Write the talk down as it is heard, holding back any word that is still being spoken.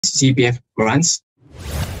CPF grants.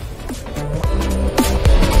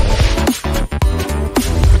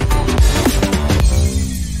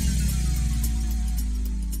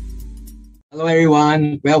 Hello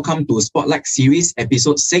everyone, welcome to Spotlight Series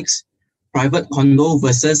Episode 6, Private Condo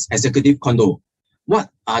versus Executive Condo. What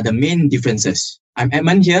are the main differences? I'm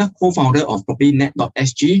Edmund here, co-founder of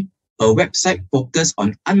PropertyNet.SG, a website focused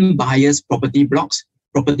on unbiased property blogs,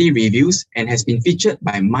 property reviews, and has been featured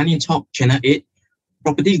by Money Talk Channel 8,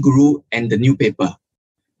 Property Guru, and the newspaper.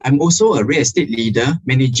 I'm also a real estate leader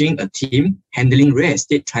managing a team handling real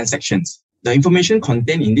estate transactions. The information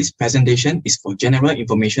contained in this presentation is for general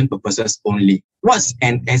information purposes only. What's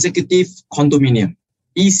an executive condominium?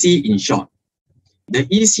 EC in short. The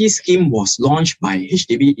EC scheme was launched by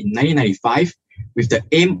HDB in 1995 with the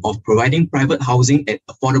aim of providing private housing at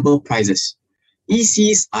affordable prices.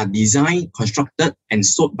 ECs are designed, constructed, and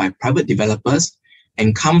sold by private developers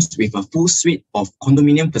and comes with a full suite of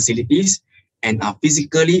condominium facilities and are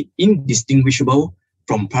physically indistinguishable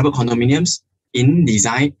from private condominiums in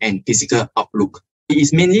design and physical outlook. It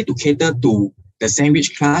is mainly to cater to the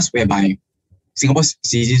sandwich class whereby Singapore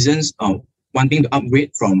citizens wanting to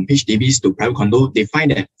upgrade from HDBs to private condo, they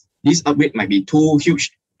find that this upgrade might be too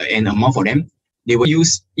huge an amount for them. They will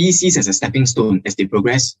use ECs as a stepping stone as they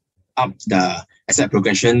progress up the asset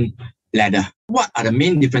progression ladder. What are the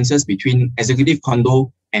main differences between executive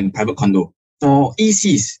condo and private condo? For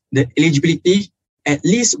ECs, the eligibility, at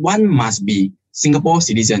least one must be Singapore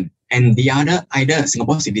citizen and the other either a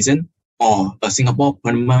Singapore citizen or a Singapore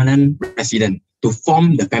permanent resident to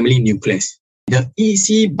form the family nucleus. The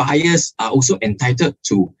EC buyers are also entitled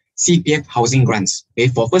to CPF housing grants. Okay,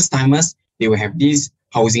 for first-timers, they will have these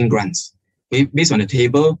housing grants. Okay, based on the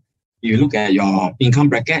table, you look at your income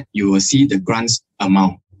bracket, you will see the grants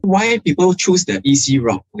amount. Why people choose the EC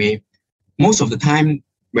route? Okay, most of the time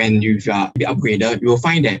when you are the upgrader, you will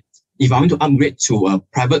find that if I want to upgrade to a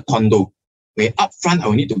private condo, okay, upfront I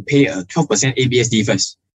will need to pay a 12% ABSD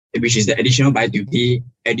first, which is the additional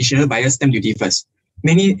buyer stamp duty first.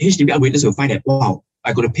 Many HDB upgraders will find that, wow,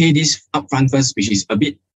 I got to pay this upfront first, which is a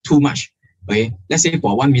bit too much. Okay, let's say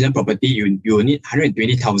for 1 million property, you will need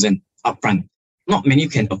 120,000 upfront. Not many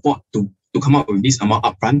can afford to come up with this amount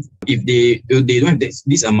upfront. If they don't have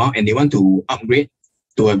this amount and they want to upgrade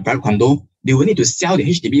to a private condo, they will need to sell the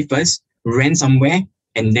HDB first, rent somewhere,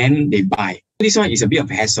 and then they buy. This one is a bit of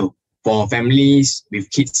a hassle for families with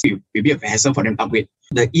kids. It will be a bit of a hassle for them to upgrade.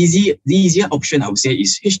 The easier option I would say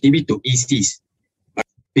is HDB to ECs.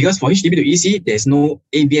 Because for HDB to EC, there's no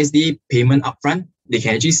ABSD payment upfront. They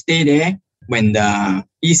can actually stay there when the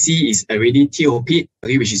EC is already TOP,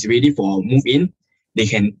 okay, which is ready for move-in. They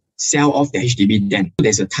can sell off the HDB then.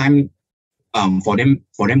 There's a time for them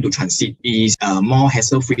to transit. It is more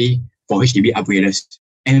hassle-free for HDB upgraders.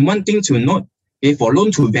 And one thing to note, okay, for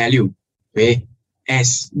loan to value, okay,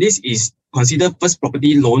 as this is considered first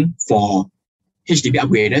property loan for HDB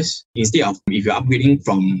upgraders, instead of if you're upgrading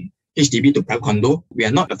from HDB to private condo, we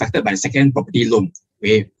are not affected by the second property loan.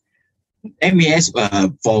 Okay. MAS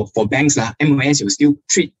for banks, MAS will still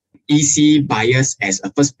treat EC buyers as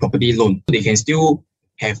a first property loan. They can still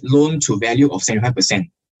have loan to value of 75%,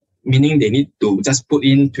 meaning they need to just put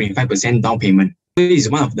in 25% down payment. This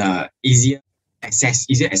is one of the easier access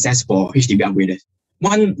for HDB upgraders.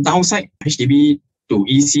 One downside HDB to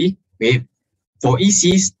EC, okay, for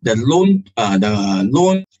ECs, the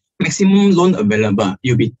maximum loan available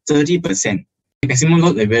will be 30%. The maximum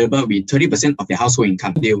loan available will be 30% of their household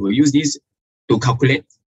income. They will use this to calculate,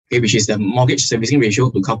 okay, which is the mortgage servicing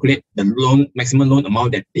ratio, to calculate the maximum loan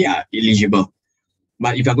amount that they are eligible.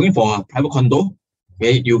 But if you are going for a private condo,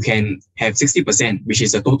 okay, you can have 60%, which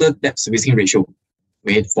is the total debt servicing ratio,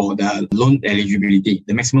 okay, for the loan eligibility,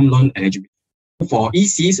 the maximum loan eligibility. For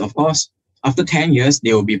ECs, of course, after 10 years,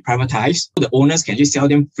 they will be privatized. The owners can just sell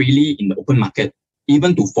them freely in the open market,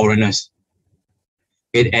 even to foreigners.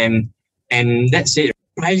 Okay, and let's say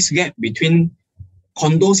price gap between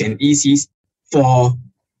condos and ECs. For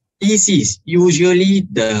ECs, usually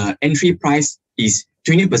the entry price is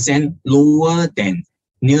 20% lower than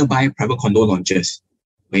nearby private condo launches.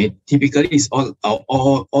 Okay, typically it's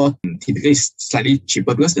typically slightly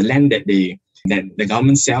cheaper because the land that the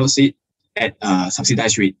government sells it at a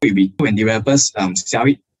subsidized rate. When developers sell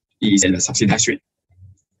it, it is at a subsidized rate.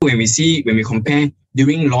 When we compare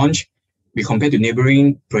during launch, we compare to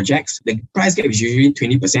neighboring projects, the price gap is usually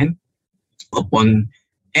 20% upon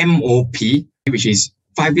MOP, which is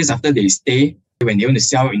 5 years after they stay, when they want to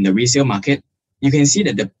sell in the resale market. You can see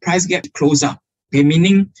that the price gap close up, okay,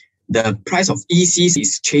 meaning the price of ECs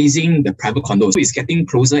is chasing the private condos. So it's getting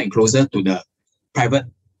closer and closer to the private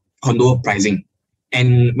condo pricing.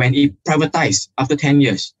 And when it privatized after 10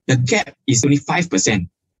 years, the gap is only 5%.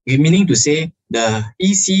 Meaning to say the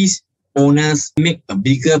EC's owners make a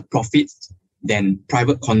bigger profit than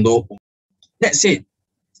private condo. That said,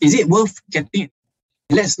 is it worth getting?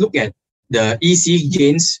 Let's look at the EC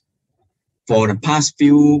gains for the past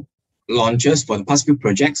few launches, for the past few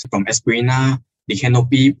projects from Espirina, the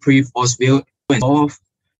Canopy, Priv, Osville, and so forth.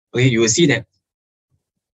 Okay, you will see that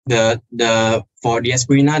for the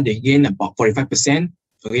Espirina, they gain about 45%.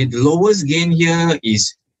 Okay, the lowest gain here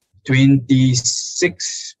is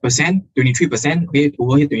 26%, 23%. Okay,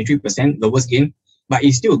 over here 23% lowest gain, but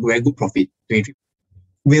it's still a very good profit. 23.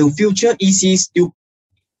 Will future ECs still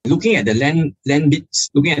looking at the land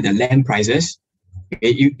bids, looking at the land prices?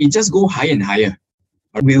 Okay, it just go higher and higher.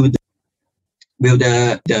 Will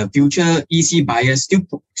the future EC buyers still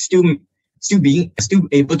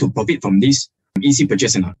able to profit from this EC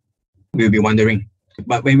purchase or not? We'll be wondering.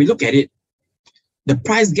 But when we look at it, the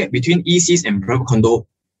price gap between ECs and private condo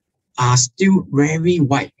are still very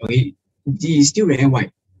wide. Okay, it is still very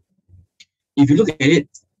wide. If you look at it,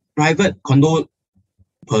 private condo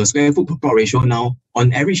per square foot per plot ratio now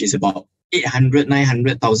on average is about 800,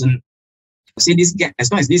 900,000. See this gap,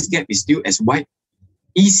 as long as this gap is still as wide,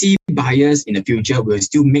 EC buyers in the future will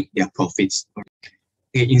still make their profits.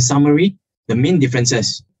 Okay, in summary, the main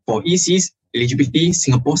differences for ECs: eligibility,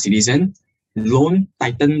 Singapore citizen, loan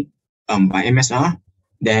tightened by MSR,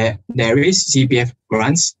 there is CPF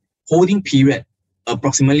grants, holding period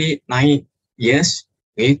approximately 9 years,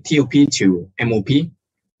 okay, TOP to MOP.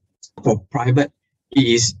 For private,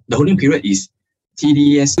 the holding period is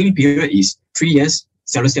TDS, holding period is 3 years,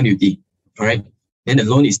 seller's stamp duty. All right. Then the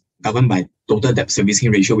loan is governed by total debt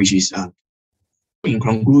servicing ratio, which is in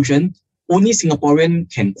conclusion, only Singaporean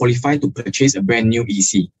can qualify to purchase a brand new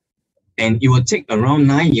EC. And it will take around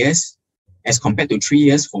 9 years as compared to 3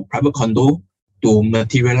 years for private condo to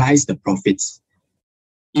materialize the profits.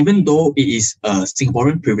 Even though it is a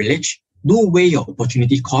Singaporean privilege, do weigh your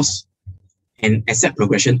opportunity costs and asset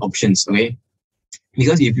progression options, okay?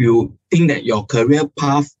 Because if you think that your career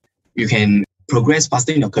path, you can progress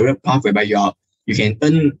faster in your career path whereby you can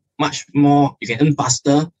earn much more, you can earn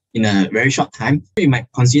faster in a very short time, you might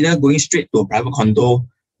consider going straight to a private condo,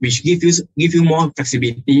 which give you more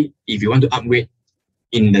flexibility if you want to upgrade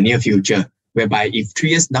in the near future. Whereby if 3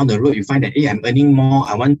 years down the road, you find that, hey, I'm earning more,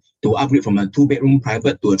 I want to upgrade from a 2-bedroom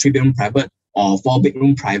private to a 3-bedroom private or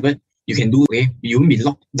 4-bedroom private, you can do it. You won't be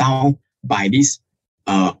locked down by this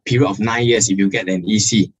period of 9 years if you get an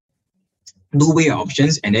EC. Do weigh your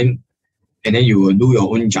options and then you will do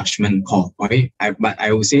your own judgment call. Okay, but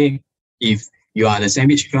I will say, if you are the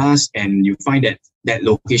sandwich class and you find that that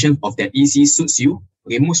location of that EC suits you,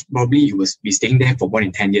 okay, most probably you will be staying there for more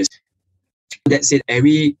than 10 years. That's it.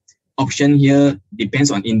 Every option here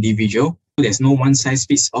depends on individual. There's no one size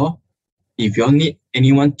fits all. If you need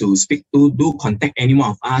anyone to speak to, do contact any one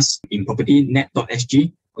of us in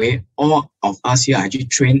PropertyNet.SG. Okay, all of us here are actually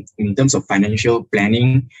trained in terms of financial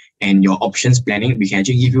planning and your options planning. We can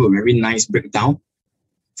actually give you a very nice breakdown.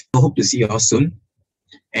 I hope to see you all soon.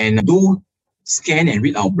 And do scan and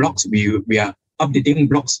read our blogs. We are updating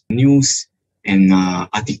blogs, news, and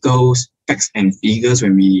articles, facts and figures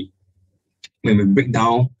when we break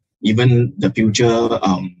down even the future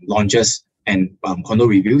launches and condo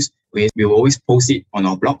reviews. We will always post it on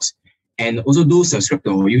our blogs. And also do subscribe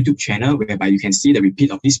to our YouTube channel, whereby you can see the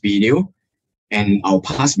repeat of this video and our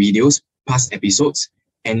past videos, past episodes.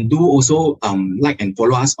 And do also like and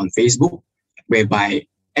follow us on Facebook, whereby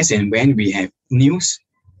as and when we have news,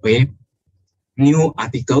 okay, new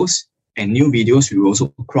articles and new videos, we will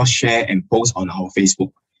also cross-share and post on our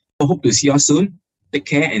Facebook. I hope to see you all soon. Take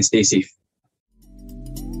care and stay safe.